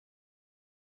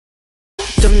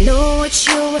Don't know what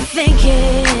you were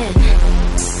thinking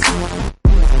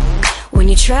when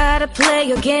you try to play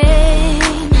your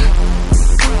game.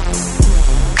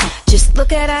 Just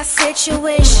look at our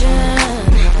situation.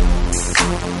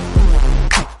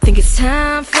 Think it's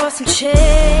time for some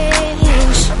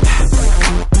change.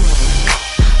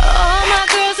 All my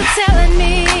girls are telling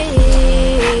me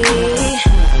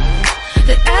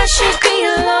that I should be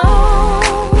alone.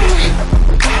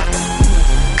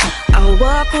 I'll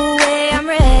walk away, I'm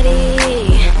ready.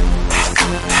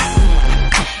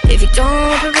 If you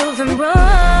don't prove I'm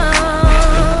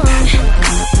wrong,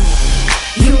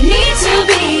 you need to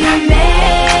be a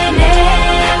man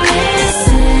and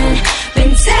listen.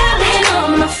 Been telling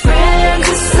all my friends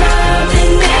there's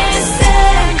something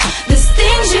missing. There's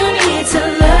things you need to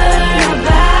learn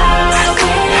about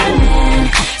women.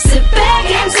 Sit back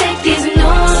and take these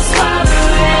notes while the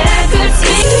records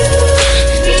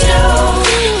you don't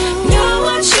know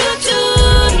what you do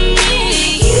to me.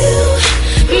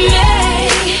 You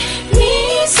make me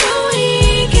so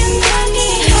weak and I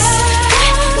need help.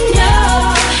 Know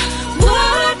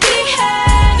what we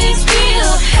have is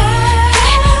real.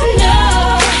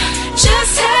 Know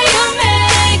just how you're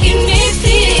making me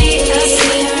feel. I'll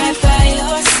stay right by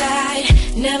your side,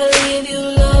 never leave you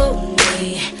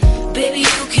lonely. Baby,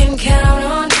 you can count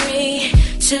on me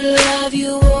to love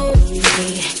you only.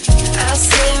 I'll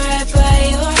stay right by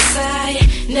your side,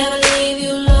 never leave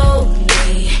you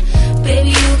lonely. Baby,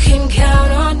 you can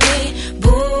count on me.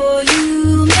 Boy,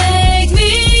 you make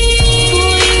me.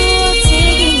 Boy, you're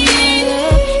taking my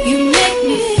love. You make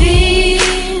me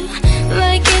feel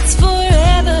like it's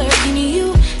forever. Can you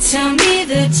tell me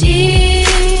the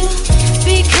deal?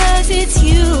 Because it's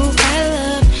you I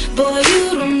love. Boy, you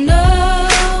don't know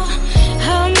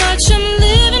how much I'm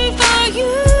living for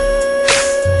you.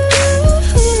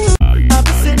 I've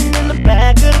been sitting in the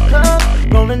back of the club,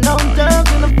 rolling on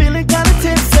dubs, and I'm feeling kinda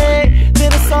tipsy.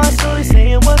 Then I saw a shorty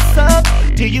saying, "What's up?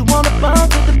 Do you wanna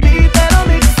bump with the beat that I'm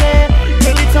mixing?"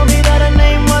 Really told me that her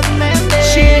name was Mandie.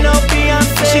 She ain't no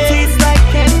Beyonce, she tastes like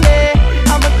candy.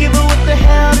 I'ma give her what the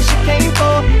hell that she came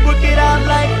for. Work it out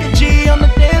like a G on the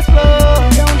dance floor.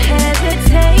 Don't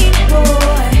hesitate,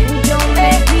 boy. Don't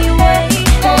make me wait,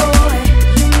 boy.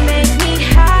 You make me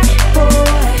hot,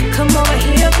 boy. Come over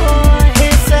here, boy.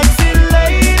 Hey, sexy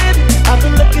lady, I've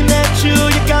been looking at you.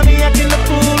 You got me acting a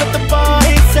fool at the bar.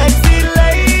 Hey, sexy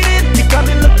lady, you got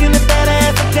me looking at that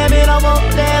ass. But damn it, I want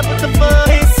that. What the fuck?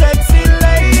 Hey, sexy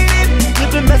lady,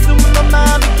 you've been messing with my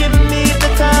mind and giving me the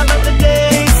time of the day.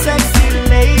 Hey, sexy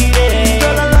lady,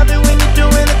 girl, I love it when you're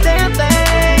doing a damn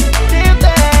thing, damn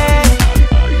thing.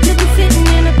 You've been sitting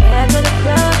in the back of the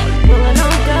club, rolling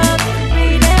on dubs,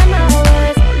 3 damn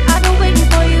hours. I've been waiting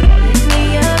for you to pick me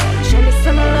up, show me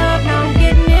some love. Now I'm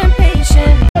getting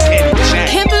impatient.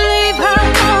 Can't believe how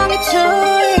long it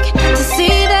took to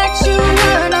see that you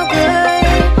were no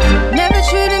good. Never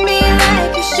treated me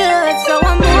like you should, so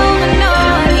I'm moving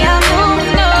on, yeah, I'm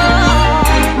moving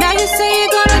on. Now you say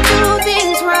you're gonna do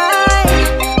things right,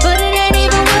 but it ain't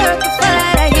even worth the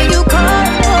fight. I hear you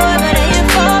calling, boy, but I ain't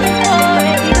falling for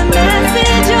it. Leave a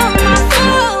message on my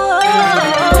phone.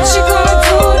 What you gonna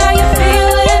do now you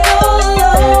feeling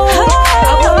low?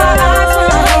 I put my eyes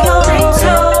on your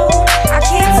ringtone. I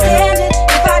can't stand it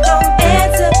if I don't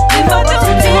answer. You know what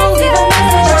to do, leave a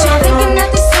message. But you're thinking that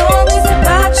this song is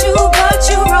about you, but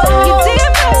you're wrong. You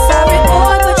damn right. Sorry,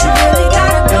 boy, but you really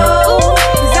gotta go.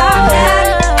 'Cause I'm mad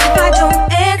if I don't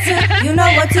answer. You know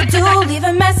what to do, leave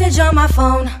a message on my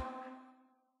phone.